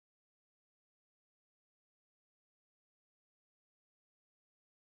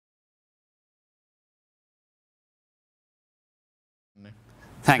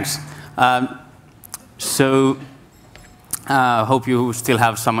Thanks. Hope you still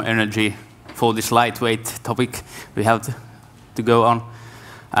have some energy for this lightweight topic we have to go on.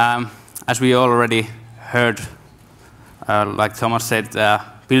 As we already heard, like Thomas said,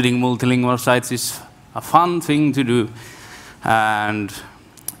 building multilingual sites is a fun thing to do, and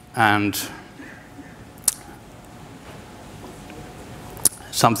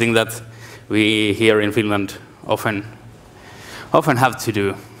something that we here in Finland often have to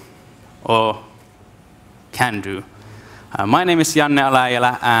do, or can do. My name is Janne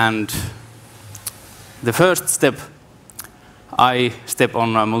Ala-Äijälä, and the first step I step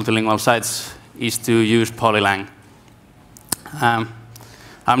on multilingual sites is to use Polylang.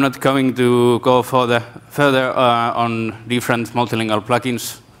 I'm not going to go further on different multilingual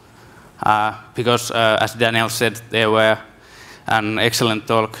plugins, because as Daniel said, there were an excellent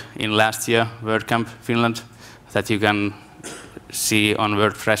talk in last year, WordCamp Finland, that you can see on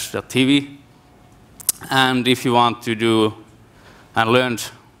WordPress.tv. And if you want to do and learn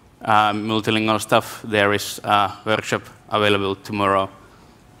multilingual stuff, there is a workshop available tomorrow.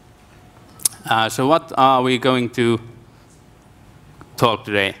 So what are we going to talk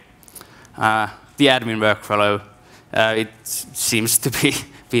today? The admin workflow. It seems to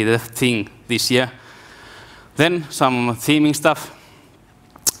be the thing this year. Then some theming stuff.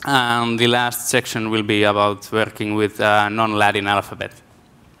 And the last section will be about working with non-Latin alphabet.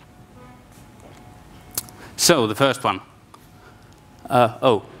 So the first one.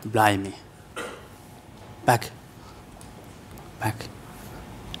 Oh, blimey. Back.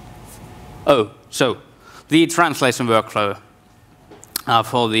 Oh, so the translation workflow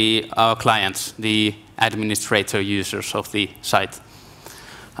for our clients, the administrator users of the site.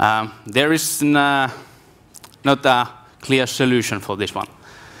 There is not a clear solution for this one.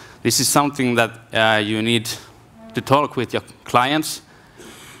 This is something that you need to talk with your clients,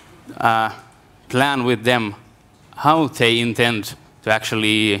 plan with them how they intend to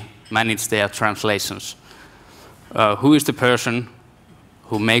actually manage their translations. Who is the person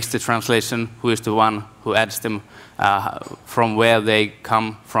who makes the translation? Who is the one who adds them? From where they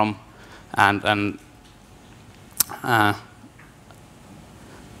come from, and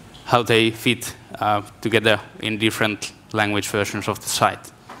how they fit together in different language versions of the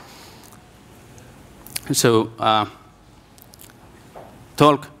site. So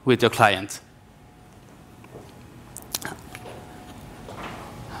talk with your client.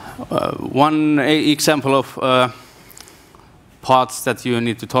 One example of parts that you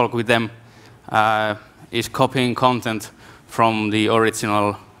need to talk with them is copying content from the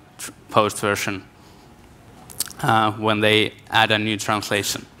original post version when they add a new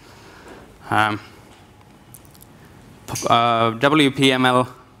translation. WPML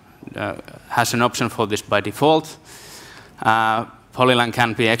has an option for this by default. Polylang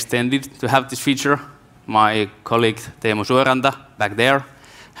can be extended to have this feature. My colleague Teemu Suoranta back there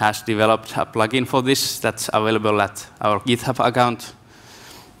has developed a plugin for this that's available at our GitHub account.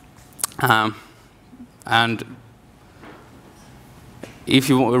 And if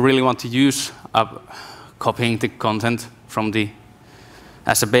you really want to use copying the content from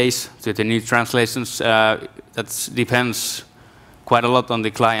as a base to the new translations, that depends quite a lot on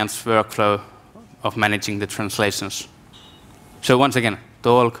the client's workflow of managing the translations. So once again,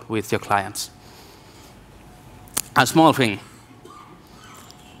 talk with your clients. A small thing.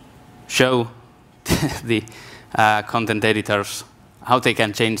 Show the content editors how they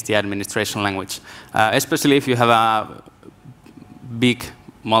can change the administration language. Especially if you have a big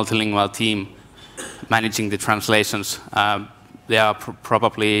multilingual team managing the translations. There are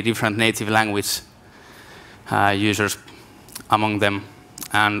probably different native language users among them.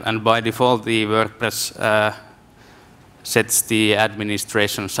 And by default, the WordPress sets the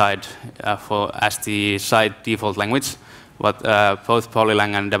administration side as the site default language. But both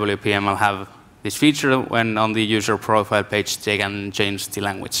Polylang and WPML have this feature when on the user profile page they can change the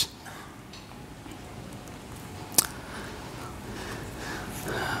language.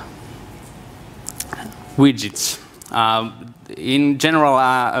 Widgets. In general,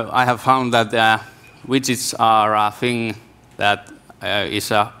 I have found that widgets are a thing that is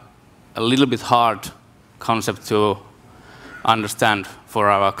a little bit hard concept to understand for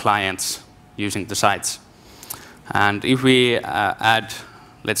our clients using the sites. And if we add,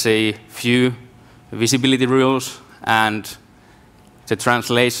 let's say, few visibility rules and the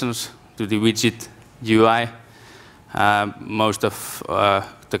translations to the widget UI, most of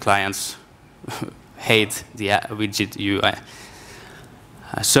the clients hate the widget UI.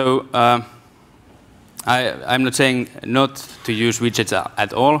 So I'm not saying not to use widgets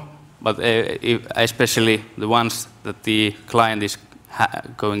at all, but especially the ones that the client is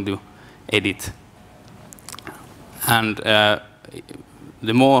going to edit. And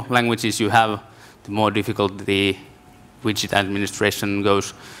the more languages you have, the more difficult the widget administration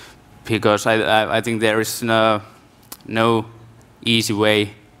goes, because I think there is no easy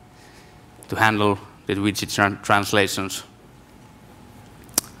way to handle the widget translations.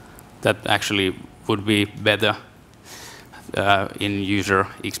 That actually would be better in user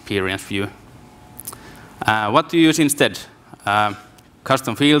experience view. What to use instead?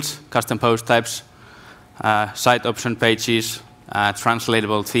 Custom fields, custom post types, site option pages,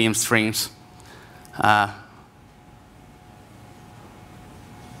 translatable theme strings,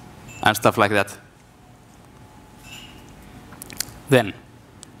 and stuff like that. Then,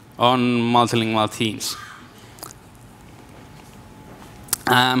 on multilingual themes.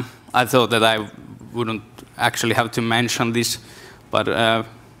 I thought that I wouldn't actually have to mention this, but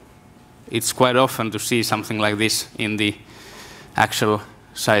it's quite often to see something like this in the actual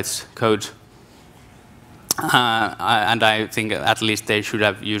site's code. And I think at least they should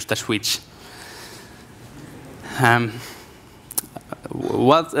have used a switch.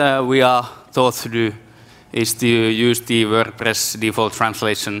 What we are taught to do is to use the WordPress default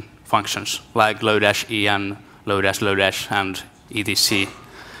translation functions, like low-e and low-, and etc.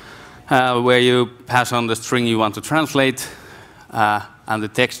 Where you pass on the string you want to translate and the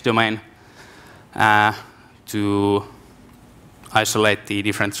text domain to isolate the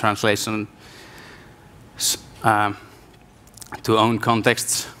different translations to own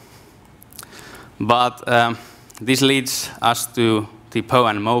contexts. But this leads us to the PO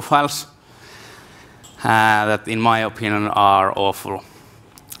and MO files that, in my opinion, are awful.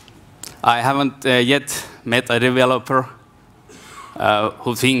 I haven't yet met a developer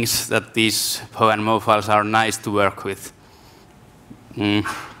who thinks that these PO and MO files are nice to work with.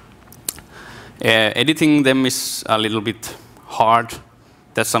 Editing them is a little bit hard.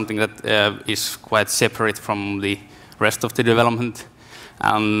 That's something that is quite separate from the rest of the development.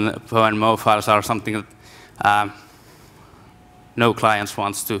 And PO and MO files are something that no clients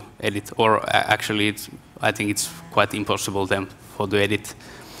wants to edit, or actually, I think it's quite impossible then for to edit.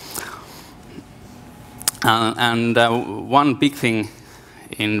 And one big thing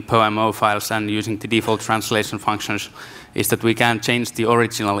in PO and MO files and using the default translation functions is that we can change the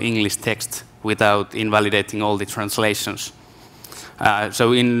original English text without invalidating all the translations.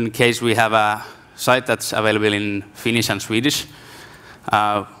 So in case we have a site that's available in Finnish and Swedish,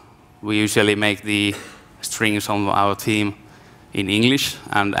 we usually make the strings on our theme in English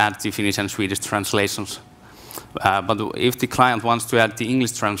and add the Finnish and Swedish translations. But if the client wants to add the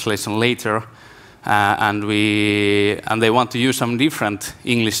English translation later, and they want to use some different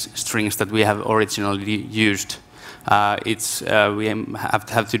English strings that we have originally used, we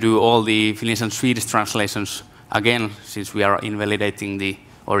have to do all the Finnish and Swedish translations again, since we are invalidating the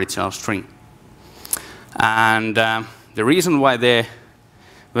original string. And the reason why the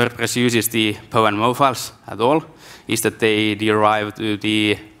WordPress uses the PO and MO files at all is that they derive to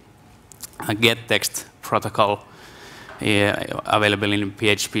the getText protocol available in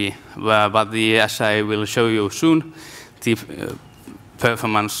PHP. But as I will show you soon, the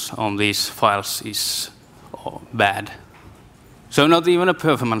performance on these files is bad. So not even a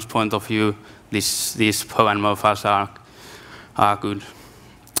performance point of view, these PO and MO files are good.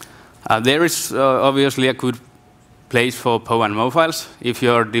 There is obviously a good place for PO and MO files. If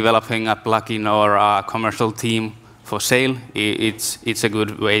you're developing a plugin or a commercial theme for sale, it's a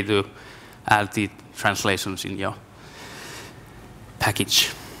good way to add the translations in your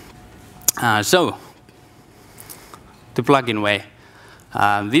package. So, the plugin way.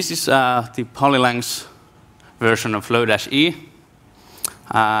 This is the Polylangs version of low-e.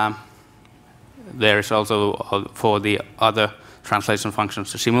 There is also for the other translation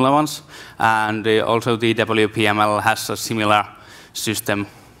functions similar ones, and also the WPML has a similar system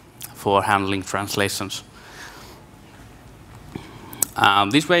for handling translations.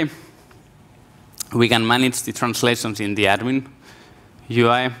 This way, we can manage the translations in the admin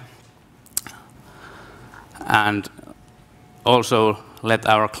UI and also let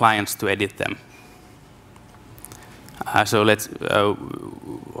our clients to edit them. So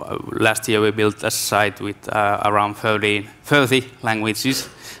last year we built a site with around 30 languages,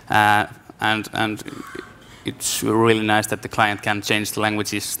 and it's really nice that the client can change the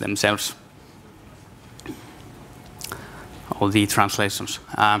languages themselves, all the translations.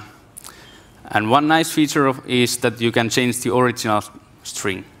 And one nice feature is that you can change the original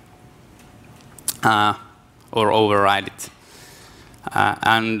string or override it.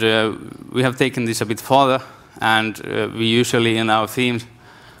 And we have taken this a bit further, and we usually in our themes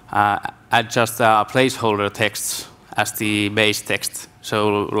adjust placeholder texts as the base text.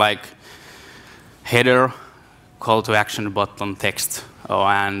 So like header, call to action button text,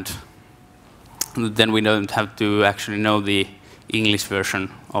 and then we don't have to actually know the English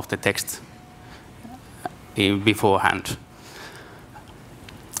version of the text beforehand.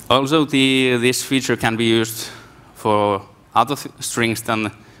 Also, this feature can be used for other strings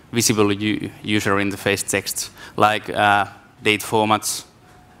than visible user interface text, like date formats,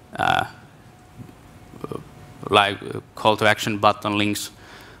 like call to action button links,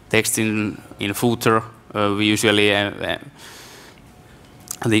 text in footer. We usually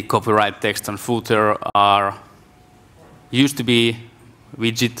the copyright text on footer used to be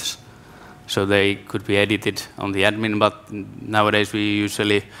widgets, so they could be edited on the admin, but nowadays we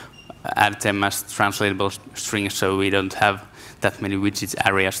usually add them as translatable strings, so we don't have that many widgets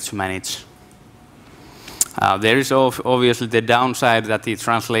areas to manage. There is obviously the downside that the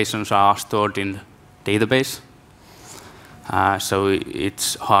translations are stored in database, so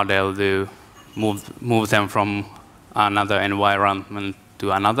it's harder to move them from another environment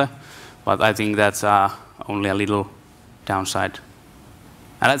to another, but I think that's only a little downside.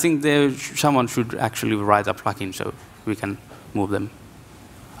 And I think someone should actually write a plugin so we can move them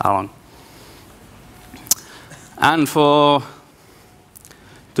along. And to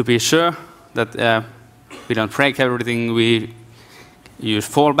be sure that we don't break everything, we use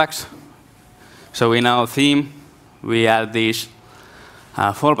fallbacks. So in our theme, we add these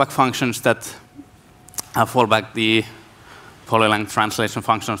fallback functions that fall back the polylang translation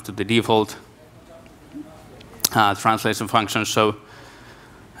functions to the default translation functions. So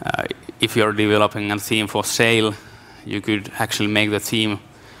if you're developing a theme for sale, you could actually make the theme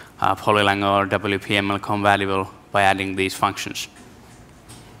Polylang or WPML compatible by adding these functions.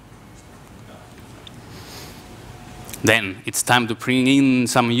 Then it's time to bring in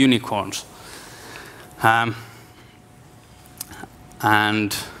some unicorns. And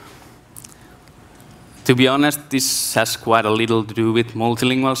to be honest, this has quite a little to do with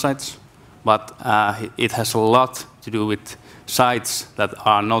multilingual sites, but it has a lot to do with sites that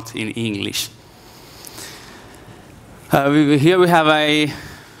are not in English. Here we have a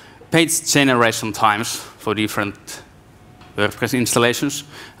page generation times for different WordPress installations.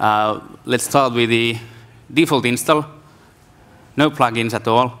 Let's start with the default install. No plugins at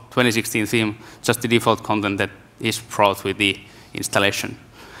all, 2016 theme, just the default content that is brought with the installation.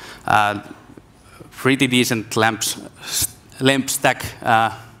 Pretty decent lamp stack.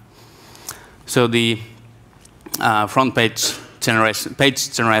 So the front page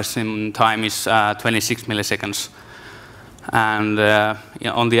generation time is 26 milliseconds. And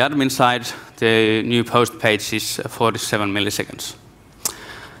on the admin side, the new post page is 47 milliseconds.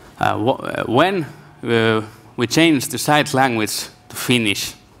 When we change the site language to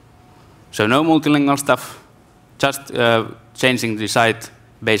Finnish, so no multilingual stuff, just changing the site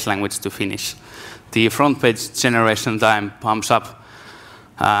base language to Finnish, the front page generation time pumps up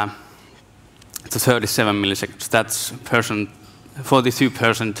to 37 milliseconds. That's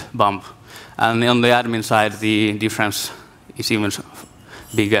 42% bump. And on the admin side, the difference is even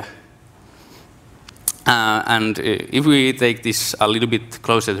bigger. And if we take this a little bit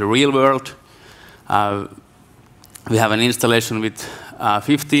closer to the real world, we have an installation with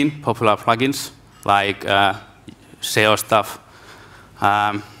 15 popular plugins, like SEO stuff,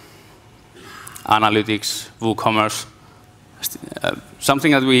 analytics, WooCommerce,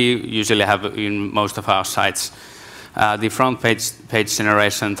 something that we usually have in most of our sites. The front page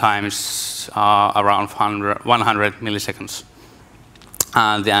generation times are around 100 milliseconds,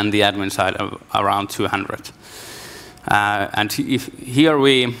 and the admin side around 200. And if here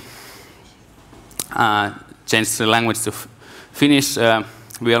we change the language to Finnish,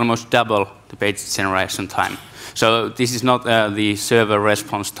 we almost double the page generation time. So this is not the server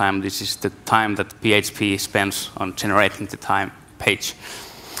response time. This is the time that PHP spends on generating the page.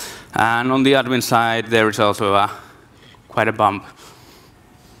 And on the admin side, there is also quite a bump.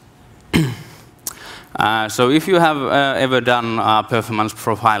 So if you have ever done performance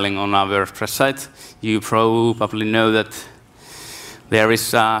profiling on our WordPress site, you probably know that there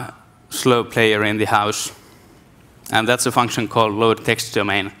is a slow player in the house, and that's a function called load text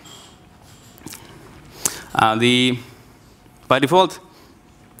domain. By default,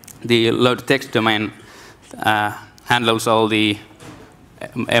 the load text domain handles all the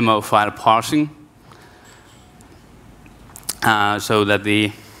MO file parsing, so that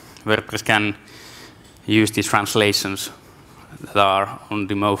the WordPress can use the translations that are on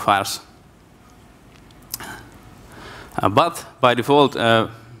the MO files. But by default,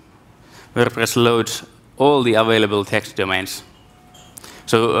 WordPress loads all the available text domains.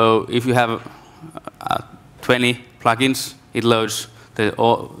 So if you have 20 plugins, it loads the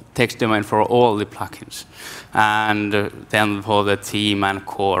text domain for all the plugins. And then for the theme and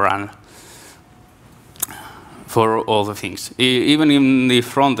core and for all the things. Even in the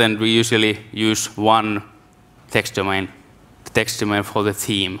front end, we usually use one text domain, the text domain for the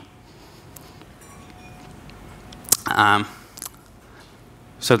theme.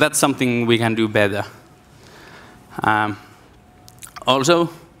 So that's something we can do better. Also,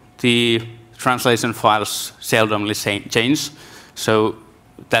 the translation files seldomly change, so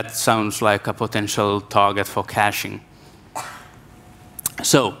that sounds like a potential target for caching.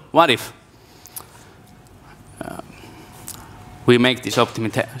 So what if we make these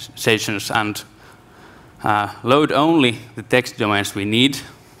optimizations and load only the text domains we need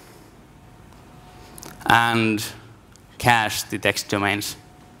and cache the text domains?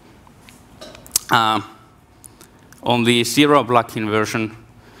 On the 0 plugin version,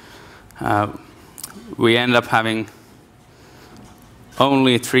 we end up having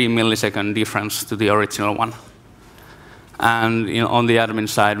only 3 millisecond difference to the original one. And on the admin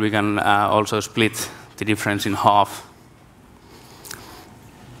side, we can also split the difference in half.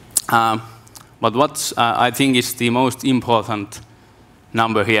 But what I think is the most important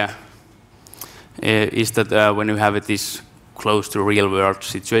number here is that when you have this close to real world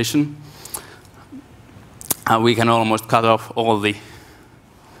situation, we can almost cut off all the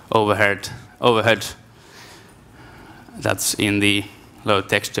overhead that's in the load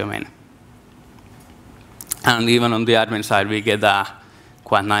text domain. And even on the admin side, we get a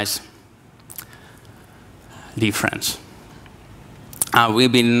quite nice difference.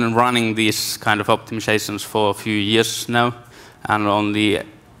 We've been running these kind of optimizations for a few years now, and on the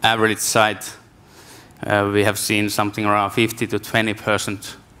average side, we have seen something around 50 to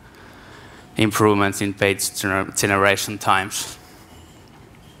 20% improvements in page generation times.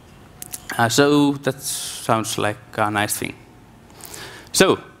 So that sounds like a nice thing.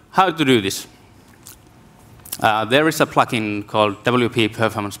 So how to do this? There is a plugin called WP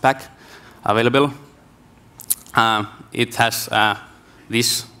Performance Pack available. It has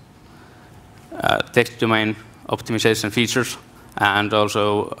this text domain optimization features and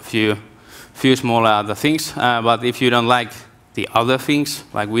also a few smaller other things. But if you don't like the other things,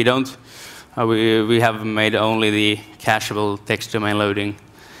 like we don't, we have made only the cacheable text domain loading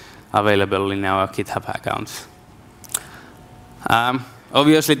available in our GitHub account.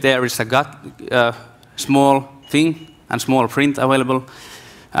 Obviously, there is a small thing and small print available.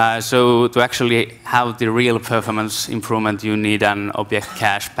 So to actually have the real performance improvement, you need an object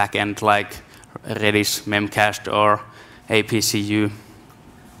cache backend like Redis, Memcached, or APCU.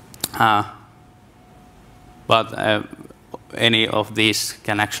 But any of these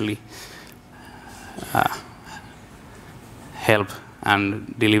can actually help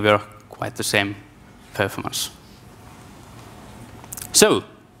and deliver quite the same performance. So,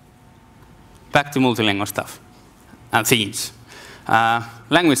 back to multilingual stuff and themes.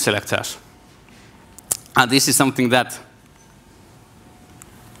 Language selectors. This is something that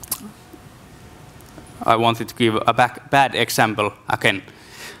I wanted to give a bad example again.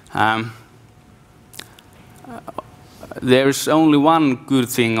 There is only one good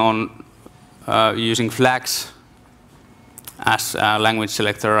thing on using flags as a language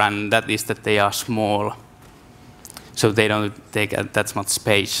selector, and that is that they are small. So they don't take that much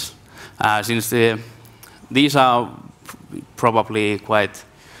space. Since these are probably quite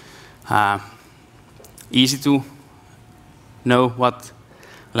easy to know what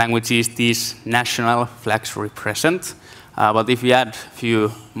languages these national flags represent. But if you add a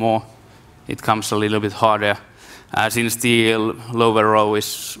few more, it comes a little bit harder, since the lower row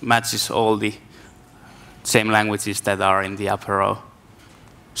matches all the same languages that are in the upper row.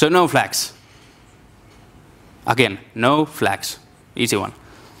 So no flags. Again, no flags. Easy one.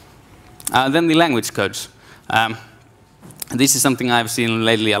 Then the language codes. This is something I've seen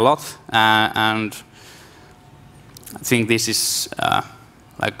lately a lot, and I think this is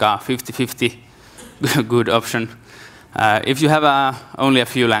like a 50-50 good option. If you have only a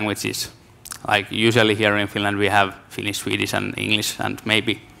few languages, like usually here in Finland we have Finnish, Swedish, and English, and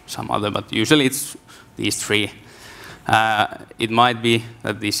maybe some other, but usually it's these three. It might be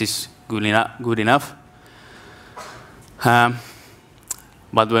that this is good enough.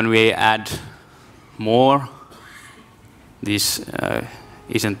 But when we add more, this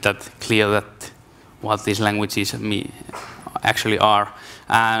isn't that clear that what these languages actually are.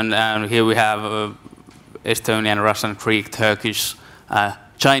 And here we have Estonian, Russian, Greek, Turkish,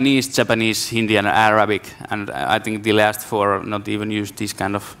 Chinese, Japanese, Hindi, and Arabic. And I think the last four not even use this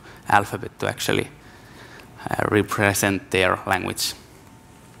kind of alphabet to actually represent their language.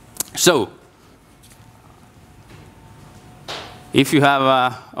 So, If you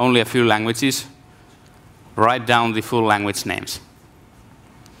have only a few languages, write down the full language names.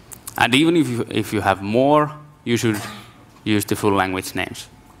 And even if you have more, you should use the full language names.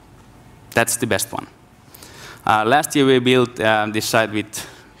 That's the best one. Last year we built this site with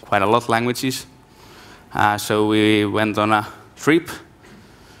quite a lot of languages. So we went on a trip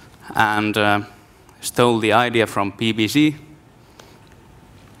and stole the idea from BBC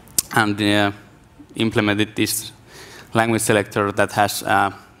and implemented this language selector that has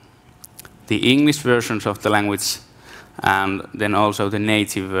the English versions of the language and then also the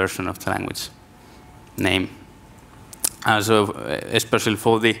native version of the language name. So especially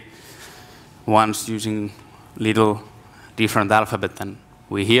for the ones using little different alphabet than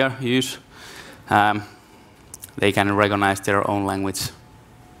we here use, they can recognize their own language.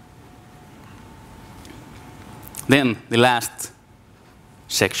 Then the last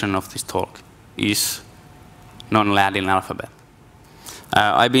section of this talk is non-Latin alphabet.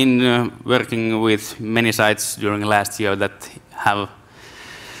 I've been working with many sites during last year that have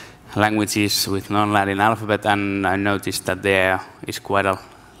languages with non-Latin alphabet, and I noticed that there is quite a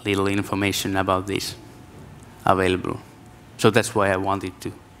little information about this available. So that's why I wanted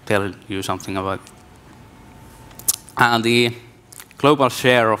to tell you something about it. And the global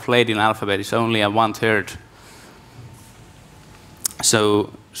share of Latin alphabet is only a 1/3.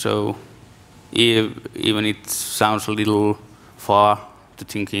 So even it sounds a little far to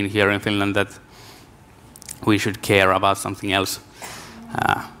think in here in Finland that we should care about something else.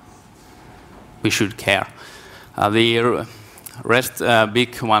 We should care. The rest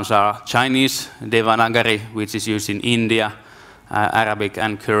big ones are Chinese, Devanagari, which is used in India, Arabic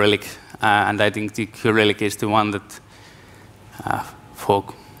and Cyrillic. And I think the Cyrillic is the one that,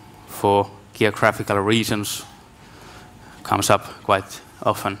 for geographical reasons, comes up quite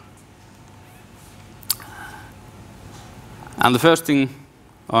often. And the first thing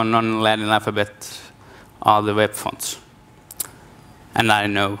on non-Latin alphabet are the web fonts. And I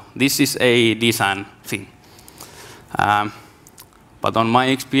know this is a design thing. But on my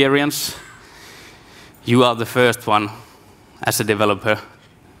experience, you are the first one as a developer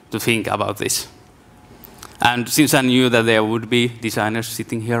to think about this. And since I knew that there would be designers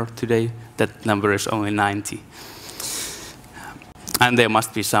sitting here today, that number is only 90. And there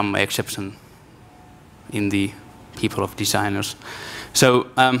must be some exception in the people of designers. So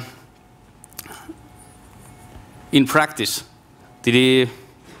in practice,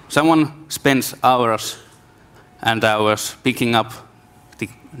 someone spends hours and hours picking up the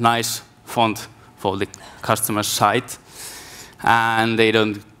nice font for the customer site, and they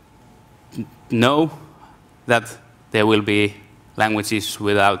don't know that there will be languages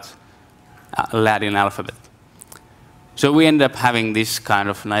without Latin alphabet. So we end up having this kind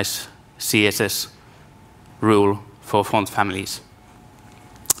of nice CSS rule for font families.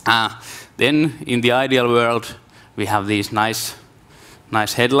 Then in the ideal world, we have these nice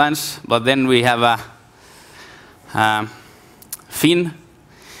headlines, but then we have a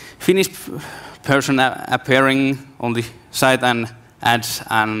Finnish person appearing on the site and adds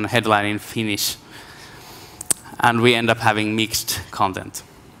a headline in Finnish. And we end up having mixed content.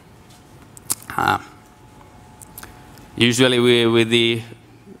 Usually with the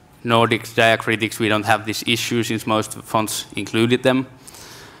Nordic diacritics, we don't have this issue since most fonts included them.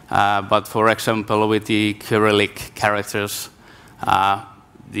 But for example, with the Cyrillic characters,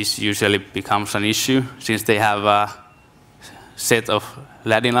 this usually becomes an issue since they have a set of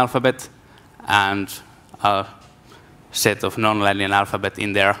Latin alphabet and a set of non-Latin alphabet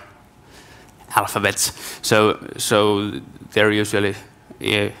in their alphabets. So there usually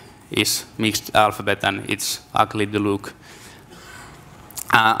is mixed alphabet and it's ugly to look.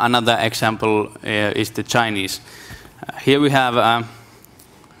 Another example is the Chinese. Here we have a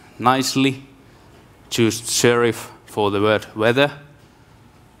nicely chosen serif for the word weather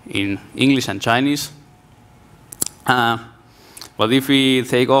in English and Chinese. But if we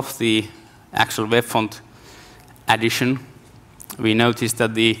take off the actual web font addition, we notice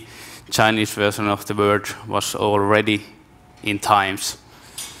that the Chinese version of the word was already in Times,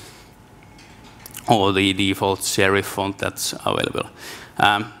 or the default serif font that's available.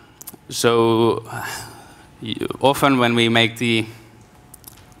 So often when we make a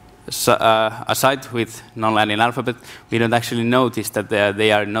site with non-Latin alphabet, we don't actually notice that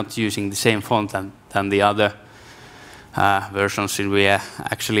they are not using the same font than the other versions. We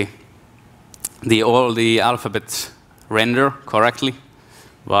actually all the alphabets render correctly,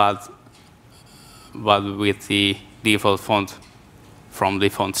 but with the default font from the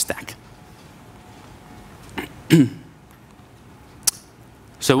font stack.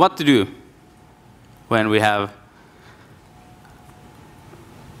 So what to do when we have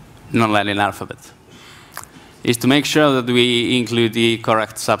non-Latin alphabet is to make sure that we include the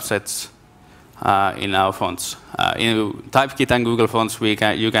correct subsets in our fonts. In Typekit and Google Fonts, you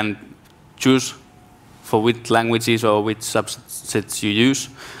can choose for which languages or which subsets you use.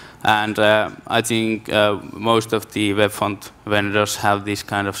 And I think most of the web font vendors have these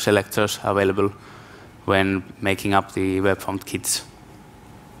kind of selectors available when making up the web font kits.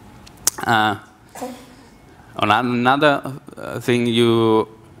 On another thing, you,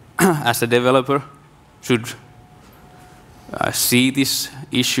 as a developer, should see this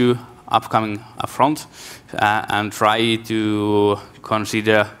issue upcoming upfront and try to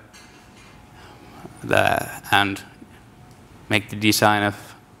consider and make the designer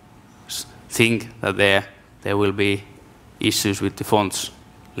think that there will be issues with the fonts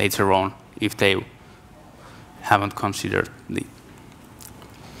later on if they haven't considered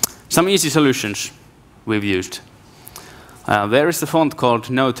some easy solutions we've used. There is a font called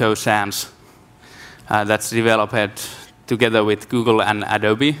No-Toe Sans that's developed together with Google and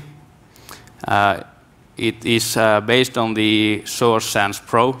Adobe. It is based on the Source Sans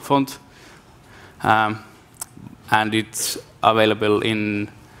Pro font, and it's available in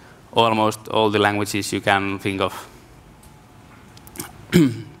almost all the languages you can think of.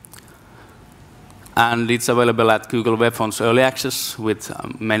 And it's available at Google Web Fonts Early Access with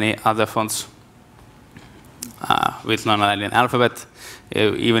many other fonts with non-Latin alphabet.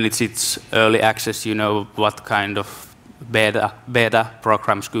 Even if it's early access, you know what kind of beta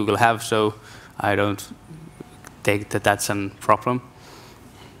programs Google have, so I don't think that that's a problem.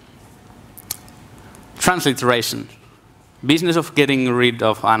 Transliteration. Business of getting rid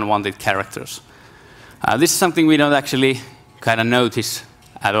of unwanted characters. This is something we don't actually kind of notice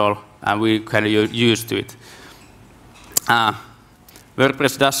at all, and we kind of used to it.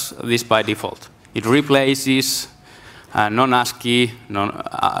 WordPress does this by default. It replaces non-ASCII,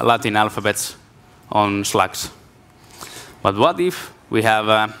 Latin alphabets on slugs. But what if we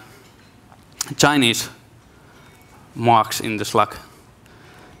have Chinese marks in the slug?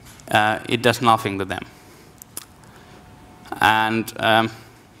 It does nothing to them. And I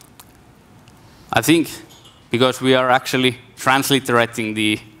think because we are actually transliterating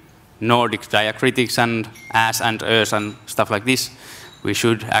the Nordic diacritics and as and as and stuff like this, we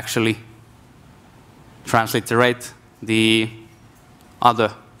should actually transliterate the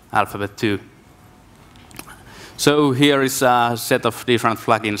other alphabet too. So here is a set of different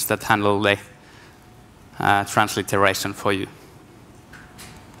plugins that handle the transliteration for you.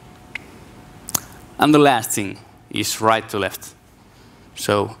 And the last thing is right to left.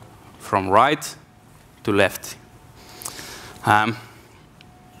 So from right to left.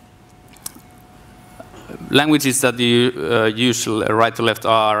 Languages that you use right to left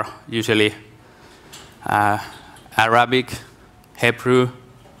are usually Arabic, Hebrew,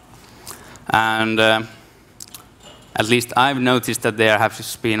 and at least I've noticed that there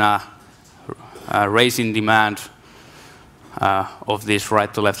has been a rising demand of these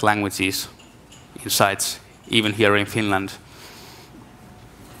right to left languages in sites, even here in Finland.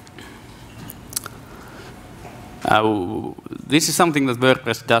 This is something that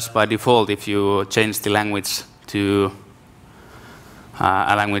WordPress does by default if you change the language to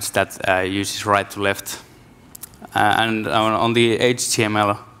a language that uses right to left. And on the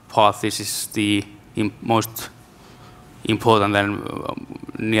HTML part, this is the most important and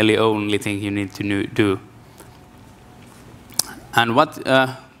nearly only thing you need to do. And what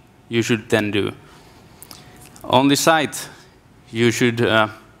you should then do? On the site, you should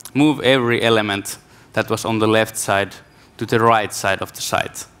move every element that was on the left side to the right side of the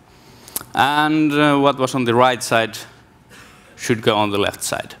site. And what was on the right side should go on the left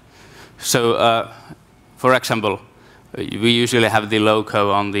side. So, for example, we usually have the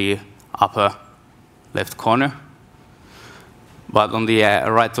logo on the upper left corner. But on the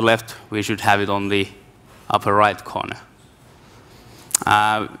right to left, we should have it on the upper right corner.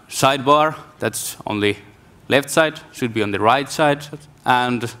 Sidebar, that's on the left side, should be on the right side,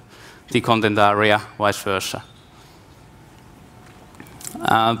 and the content area, vice versa.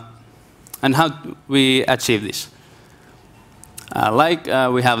 And how do we achieve this?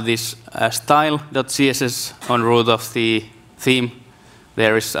 We have this style.css on root of the theme.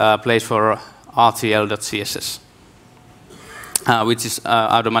 There is a place for rtl.css, which is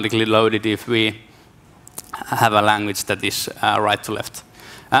automatically loaded if we have a language that is right to left.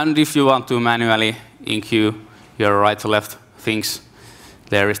 And if you want to manually enqueue your right to left things,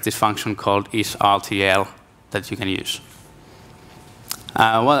 there is this function called isRTL that you can use.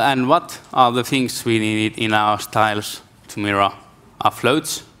 And what are the things we need in our styles to mirror our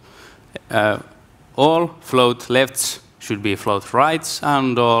floats? All float lefts should be float right,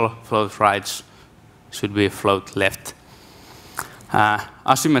 and all float rights should be float left.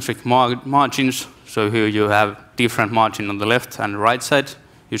 Asymmetric margins, so here you have different margin on the left and right side,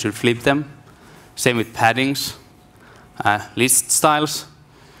 you should flip them. Same with paddings. List styles,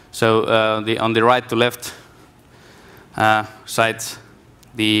 so on the right to left side,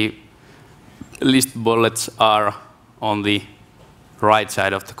 the list bullets are on the right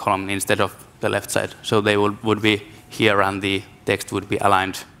side of the column instead of the left side. So they would be here, and the text would be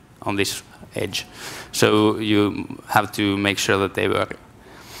aligned on this edge. So you have to make sure that they work.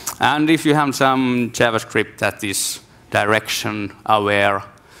 And if you have some JavaScript that is direction aware,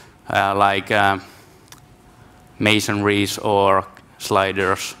 like masonries or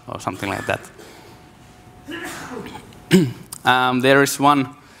sliders or something like that. There is one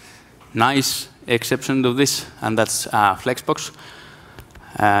nice exception to this, and that's Flexbox.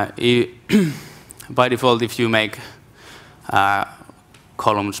 By default, if you make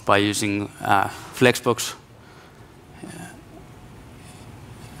columns by using Flexbox,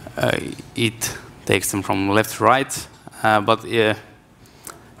 it takes them from left to right. But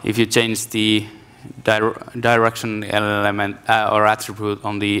if you change the direction element or attribute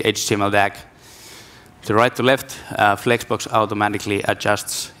on the HTML tag to right to left, Flexbox automatically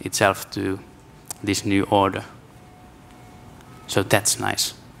adjusts itself to this new order. So that's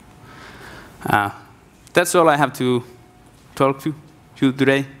nice. That's all I have to talk to you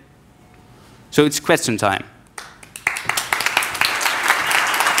today. So it's question time.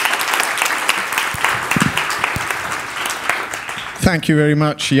 Thank you very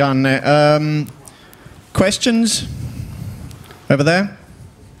much, Janne. Questions? Over there?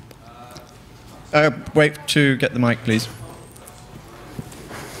 Wait to get the mic, please.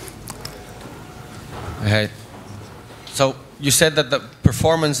 Hey. So you said that the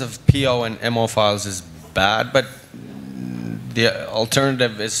performance of PO and MO files is bad, but the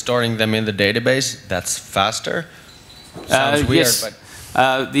alternative is storing them in the database. That's faster. Sounds weird, yes.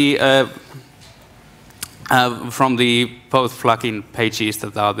 But from the both plugin pages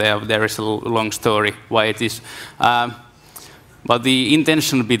that are there is a long story why it is. But the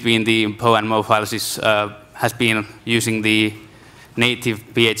intention between the PO and MO files is, has been using the native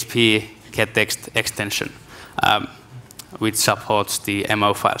PHP getText extension, which supports the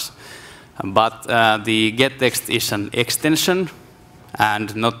MO files. But the getText is an extension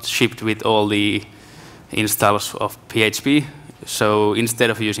and not shipped with all the installs of PHP. So instead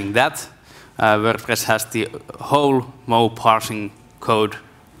of using that, WordPress has the whole Mo parsing code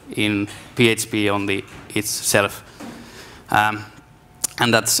in PHP on itself.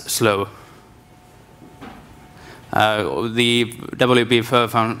 And that's slow. The WP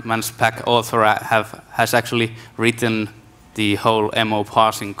Performance Pack author has actually written the whole MO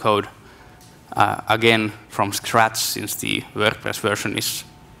parsing code again from scratch, since the WordPress version is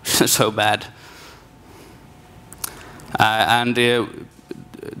so bad. And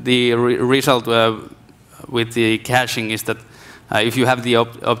the result with the caching is that if you have the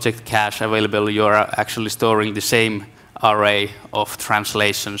object cache available, you are actually storing the same array of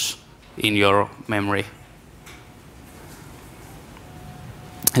translations in your memory.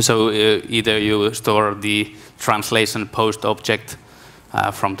 So either you store the translation post object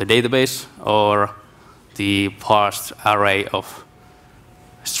from the database, or the parsed array of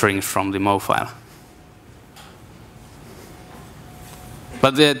strings from the Mo file.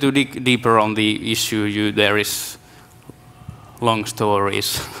 But to dig deeper on the issue, there is long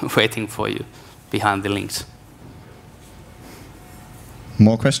stories waiting for you behind the links.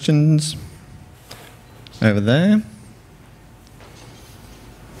 More questions? Over there.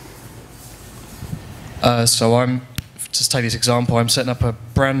 So I'm, just take this example, I'm setting up a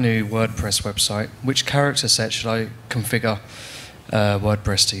brand new WordPress website. Which character set should I configure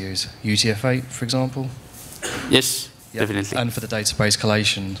WordPress to use? UTF-8, for example? Yes, Yep. definitely. And for the database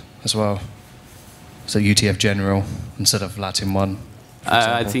collation as well. So UTF general instead of Latin 1.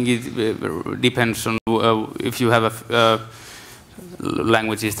 I think it depends on if you have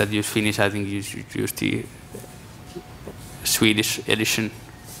languages that use Finnish. I think you should use the Swedish edition.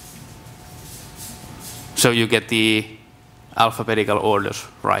 So you get the alphabetical orders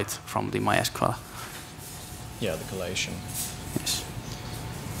right from the MySQL. Yeah, the collation. Yes.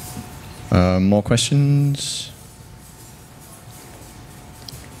 More questions?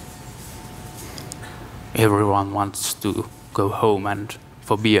 Everyone wants to go home and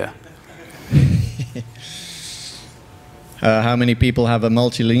for beer. How many people have a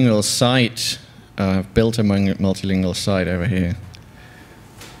multilingual site? Built a multilingual site over here.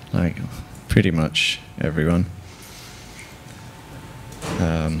 Like, pretty much everyone.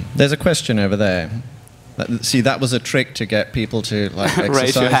 There's a question over there. See, that was a trick to get people to like exercise.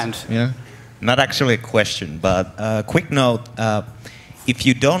 Raise your hand. Yeah. Not actually a question, but a quick note. If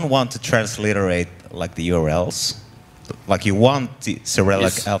you don't want to transliterate like the URLs, like you want the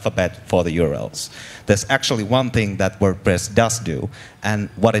Cyrillic alphabet for the URLs, there's actually one thing that WordPress does do. And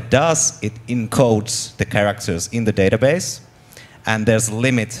what it does, it encodes the characters in the database. And there's a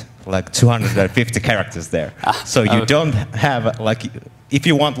limit, like 250 characters there. So you don't have, like, if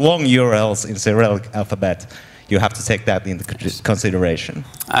you want long URLs in Cyrillic alphabet, you have to take that into consideration.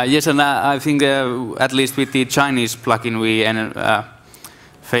 Yes, and I think at least with the Chinese plugin, we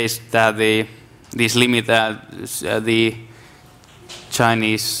faced this limit. The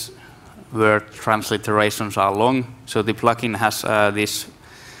Chinese word transliterations are long, so the plugin has this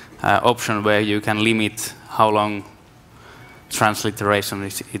option where you can limit how long transliteration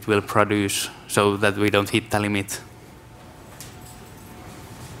it will produce, so that we don't hit the limit.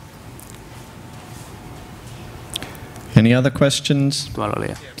 Any other questions?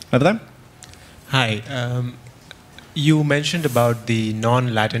 Over there. Hi. You mentioned about the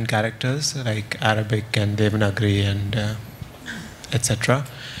non-Latin characters like Arabic and Devanagari and etc.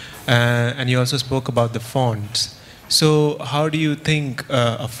 And you also spoke about the fonts. So how do you think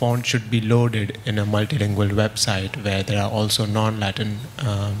a font should be loaded in a multilingual website where there are also non-Latin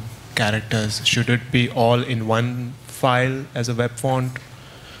characters? Should it be all in one file as a web font,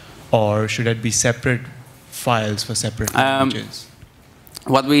 or should it be separate files for separate languages?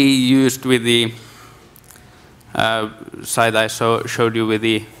 What we used with the site I showed you with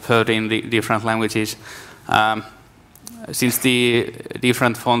the 13 different languages, since the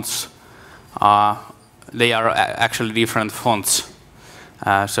different fonts they are actually different fonts,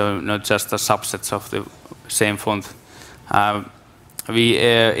 so not just the subsets of the same font. We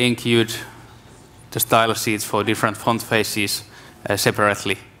include the style sheets for different font faces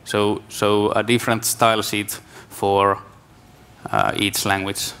separately. So a different style sheet for each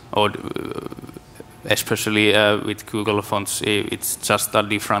language, or especially with Google Fonts, it's just a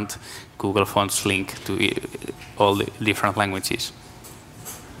different Google Fonts link to all the different languages.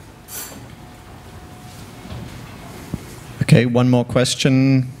 Okay, one more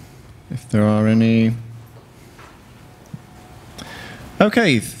question, if there are any.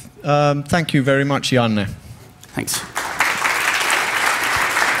 Okay, thank you very much, Janne. Thanks.